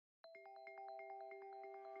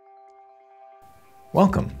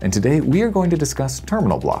Welcome, and today we are going to discuss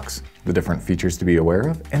terminal blocks, the different features to be aware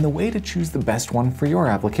of, and the way to choose the best one for your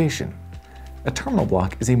application. A terminal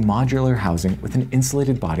block is a modular housing with an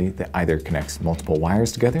insulated body that either connects multiple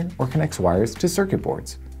wires together or connects wires to circuit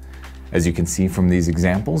boards. As you can see from these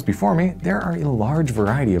examples before me, there are a large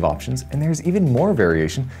variety of options, and there's even more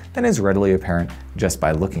variation than is readily apparent just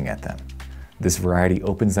by looking at them. This variety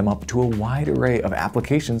opens them up to a wide array of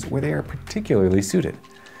applications where they are particularly suited.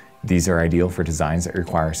 These are ideal for designs that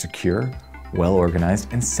require secure,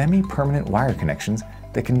 well-organized, and semi-permanent wire connections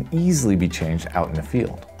that can easily be changed out in the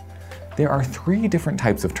field. There are three different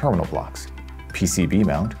types of terminal blocks: PCB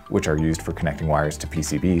mount, which are used for connecting wires to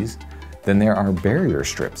PCBs. Then there are barrier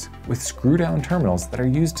strips, with screw-down terminals that are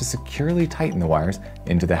used to securely tighten the wires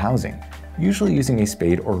into the housing, usually using a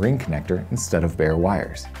spade or ring connector instead of bare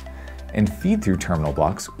wires. And feed-through terminal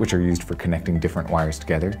blocks, which are used for connecting different wires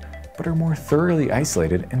together, but are more thoroughly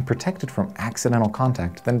isolated and protected from accidental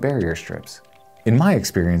contact than barrier strips. In my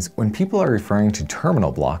experience, when people are referring to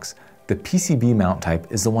terminal blocks, the PCB mount type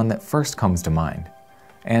is the one that first comes to mind.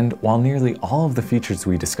 And while nearly all of the features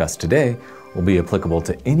we discussed today will be applicable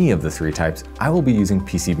to any of the three types, I will be using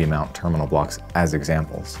PCB mount terminal blocks as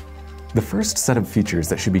examples. The first set of features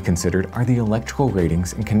that should be considered are the electrical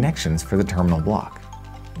ratings and connections for the terminal block.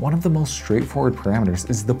 One of the most straightforward parameters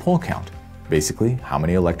is the pole count, basically how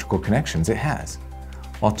many electrical connections it has.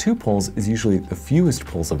 While 2 poles is usually the fewest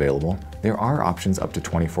poles available, there are options up to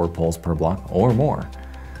 24 poles per block or more.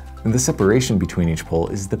 And the separation between each pole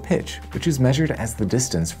is the pitch, which is measured as the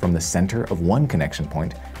distance from the center of one connection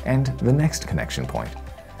point and the next connection point.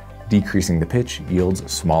 Decreasing the pitch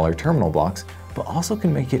yields smaller terminal blocks, but also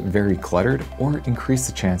can make it very cluttered or increase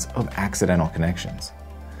the chance of accidental connections.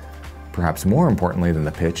 Perhaps more importantly than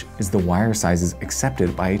the pitch is the wire sizes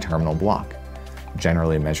accepted by a terminal block.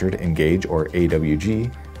 Generally measured in gauge or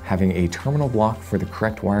AWG, having a terminal block for the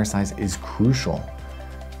correct wire size is crucial.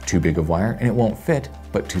 Too big of wire and it won't fit,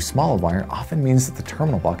 but too small of wire often means that the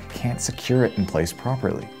terminal block can't secure it in place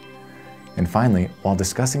properly. And finally, while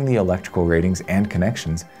discussing the electrical ratings and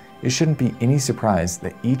connections, it shouldn't be any surprise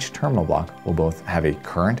that each terminal block will both have a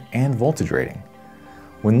current and voltage rating.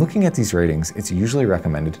 When looking at these ratings, it's usually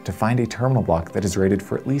recommended to find a terminal block that is rated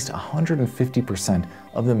for at least 150%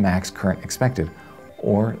 of the max current expected,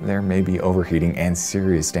 or there may be overheating and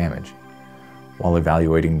serious damage. While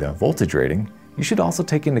evaluating the voltage rating, you should also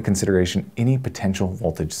take into consideration any potential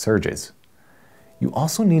voltage surges. You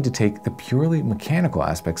also need to take the purely mechanical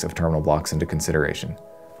aspects of terminal blocks into consideration.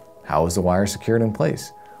 How is the wire secured in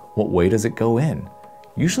place? What way does it go in?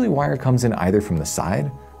 Usually wire comes in either from the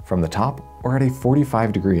side, from the top, or at a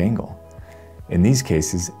 45-degree angle. In these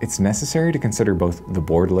cases, it's necessary to consider both the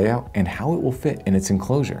board layout and how it will fit in its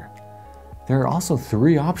enclosure. There are also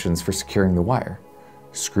 3 options for securing the wire: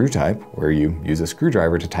 screw type, where you use a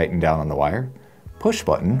screwdriver to tighten down on the wire; push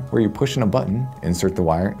button, where you push in a button, insert the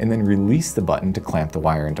wire, and then release the button to clamp the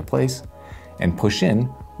wire into place; and push in,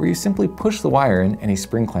 where you simply push the wire in and a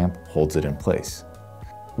spring clamp holds it in place.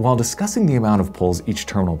 While discussing the amount of poles each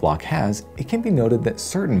terminal block has, it can be noted that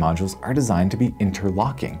certain modules are designed to be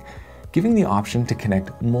interlocking, giving the option to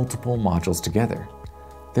connect multiple modules together.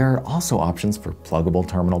 There are also options for pluggable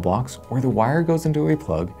terminal blocks, where the wire goes into a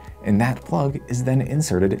plug and that plug is then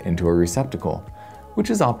inserted into a receptacle, which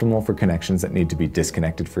is optimal for connections that need to be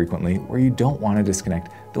disconnected frequently, where you don't want to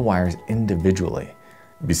disconnect the wires individually.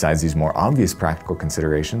 Besides these more obvious practical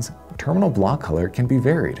considerations, terminal block color can be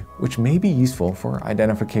varied, which may be useful for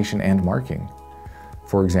identification and marking.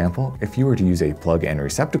 For example, if you were to use a plug and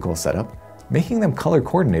receptacle setup, making them color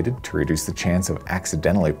coordinated to reduce the chance of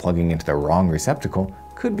accidentally plugging into the wrong receptacle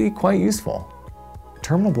could be quite useful.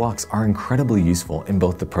 Terminal blocks are incredibly useful in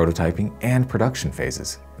both the prototyping and production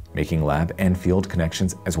phases, making lab and field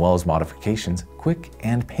connections as well as modifications quick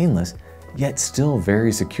and painless, yet still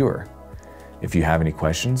very secure. If you have any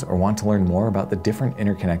questions or want to learn more about the different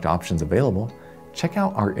interconnect options available, check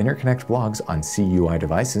out our interconnect blogs on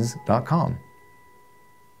CUIDevices.com.